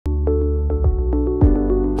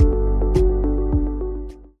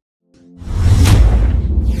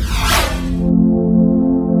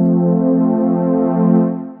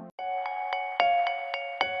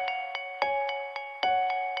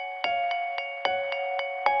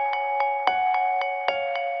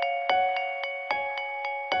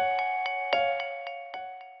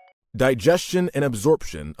Digestion and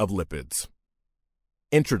Absorption of Lipids.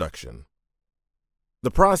 Introduction. The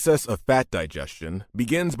process of fat digestion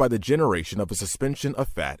begins by the generation of a suspension of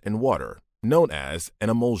fat in water, known as an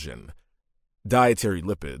emulsion. Dietary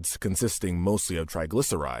lipids, consisting mostly of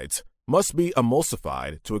triglycerides, must be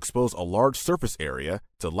emulsified to expose a large surface area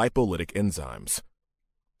to lipolytic enzymes.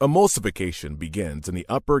 Emulsification begins in the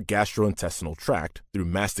upper gastrointestinal tract through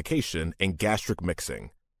mastication and gastric mixing.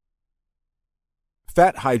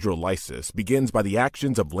 Fat hydrolysis begins by the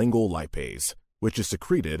actions of lingual lipase, which is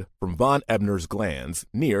secreted from von Ebner's glands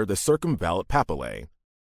near the circumvallate papillae,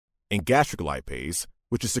 and gastric lipase,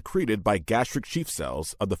 which is secreted by gastric sheath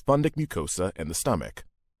cells of the fundic mucosa in the stomach.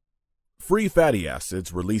 Free fatty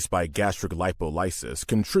acids released by gastric lipolysis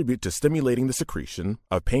contribute to stimulating the secretion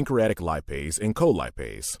of pancreatic lipase and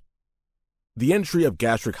colipase. The entry of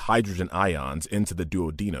gastric hydrogen ions into the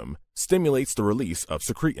duodenum stimulates the release of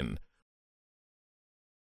secretin,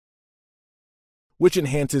 which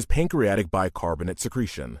enhances pancreatic bicarbonate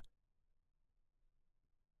secretion.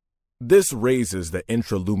 This raises the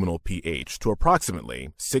intraluminal pH to approximately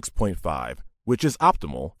 6.5, which is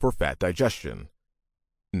optimal for fat digestion.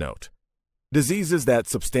 Note: diseases that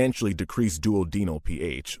substantially decrease duodenal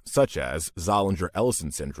pH, such as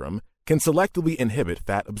Zollinger-Ellison syndrome, can selectively inhibit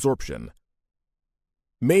fat absorption.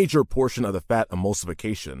 Major portion of the fat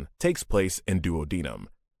emulsification takes place in duodenum.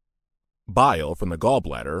 Bile from the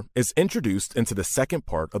gallbladder is introduced into the second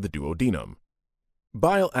part of the duodenum.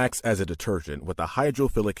 Bile acts as a detergent with a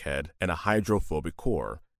hydrophilic head and a hydrophobic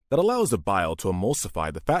core that allows the bile to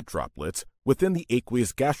emulsify the fat droplets within the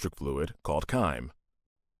aqueous gastric fluid called chyme.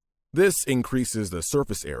 This increases the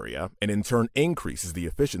surface area and in turn increases the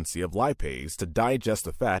efficiency of lipase to digest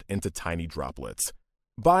the fat into tiny droplets.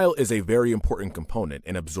 Bile is a very important component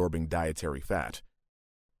in absorbing dietary fat.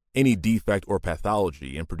 Any defect or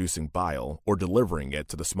pathology in producing bile or delivering it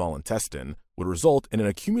to the small intestine would result in an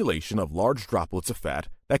accumulation of large droplets of fat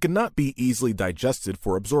that cannot be easily digested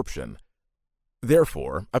for absorption.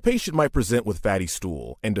 Therefore, a patient might present with fatty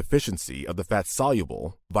stool and deficiency of the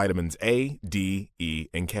fat-soluble vitamins A, D, E,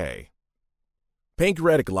 and K.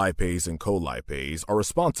 Pancreatic lipase and colipase are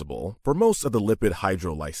responsible for most of the lipid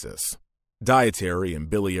hydrolysis. Dietary and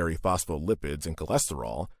biliary phospholipids and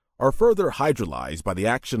cholesterol are further hydrolyzed by the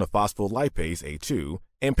action of phospholipase A2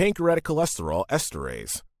 and pancreatic cholesterol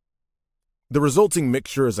esterase. The resulting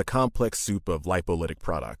mixture is a complex soup of lipolytic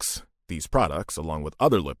products. These products, along with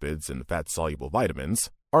other lipids and fat-soluble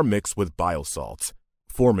vitamins, are mixed with bile salts,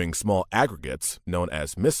 forming small aggregates known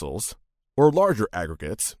as micelles, or larger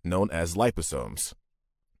aggregates known as liposomes.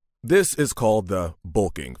 This is called the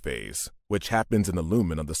bulking phase, which happens in the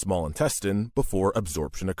lumen of the small intestine before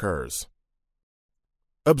absorption occurs.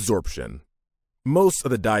 Absorption. Most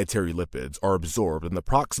of the dietary lipids are absorbed in the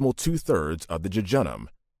proximal two-thirds of the jejunum.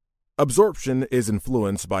 Absorption is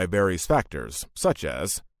influenced by various factors, such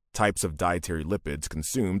as types of dietary lipids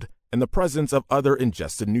consumed and the presence of other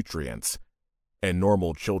ingested nutrients. In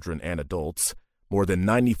normal children and adults, more than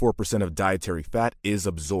 94% of dietary fat is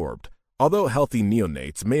absorbed, although healthy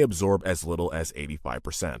neonates may absorb as little as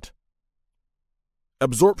 85%.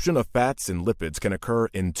 Absorption of fats and lipids can occur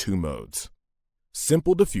in two modes: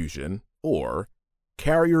 simple diffusion or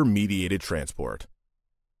carrier-mediated transport.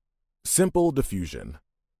 Simple diffusion.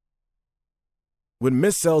 When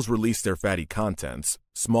micelles release their fatty contents,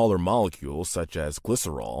 smaller molecules such as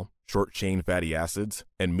glycerol, short-chain fatty acids,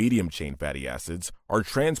 and medium-chain fatty acids are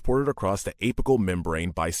transported across the apical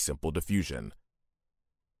membrane by simple diffusion.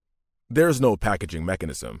 There is no packaging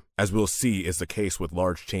mechanism, as we'll see is the case with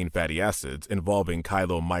large-chain fatty acids involving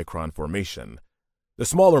chylomicron formation. The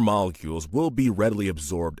smaller molecules will be readily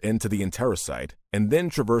absorbed into the enterocyte and then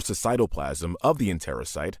traverse the cytoplasm of the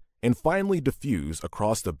enterocyte and finally diffuse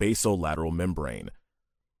across the basolateral membrane.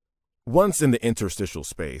 Once in the interstitial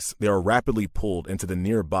space, they are rapidly pulled into the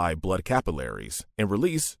nearby blood capillaries and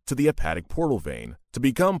released to the hepatic portal vein to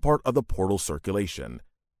become part of the portal circulation.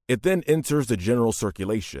 It then enters the general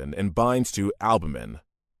circulation and binds to albumin.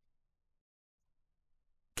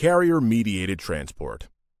 Carrier-mediated transport.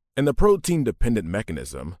 In the protein-dependent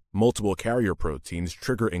mechanism, multiple carrier proteins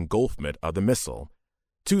trigger engulfment of the micelle.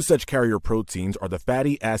 Two such carrier proteins are the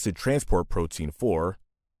fatty acid transport protein 4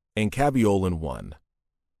 and caveolin 1.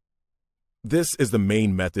 This is the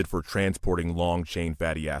main method for transporting long-chain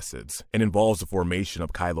fatty acids and involves the formation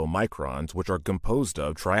of chylomicrons, which are composed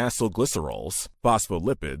of triacylglycerols,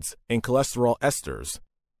 phospholipids, and cholesterol esters.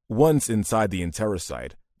 Once inside the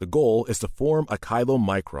enterocyte, the goal is to form a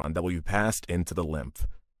chylomicron that will be passed into the lymph.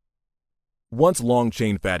 Once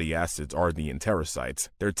long-chain fatty acids are in the enterocytes,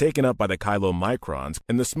 they're taken up by the chylomicrons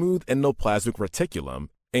in the smooth endoplasmic reticulum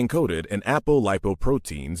encoded in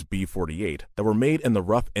apolipoproteins B48 that were made in the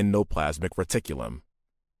rough endoplasmic reticulum.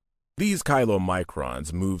 These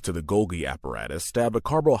chylomicrons move to the Golgi apparatus to have a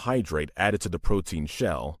carbohydrate added to the protein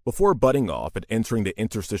shell before budding off and entering the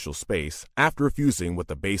interstitial space after fusing with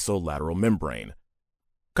the basolateral membrane.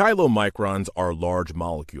 Chylomicrons are large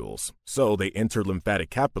molecules, so they enter lymphatic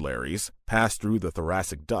capillaries, pass through the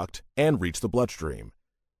thoracic duct, and reach the bloodstream.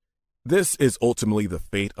 This is ultimately the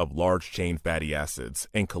fate of large-chain fatty acids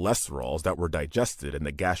and cholesterols that were digested in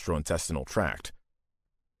the gastrointestinal tract.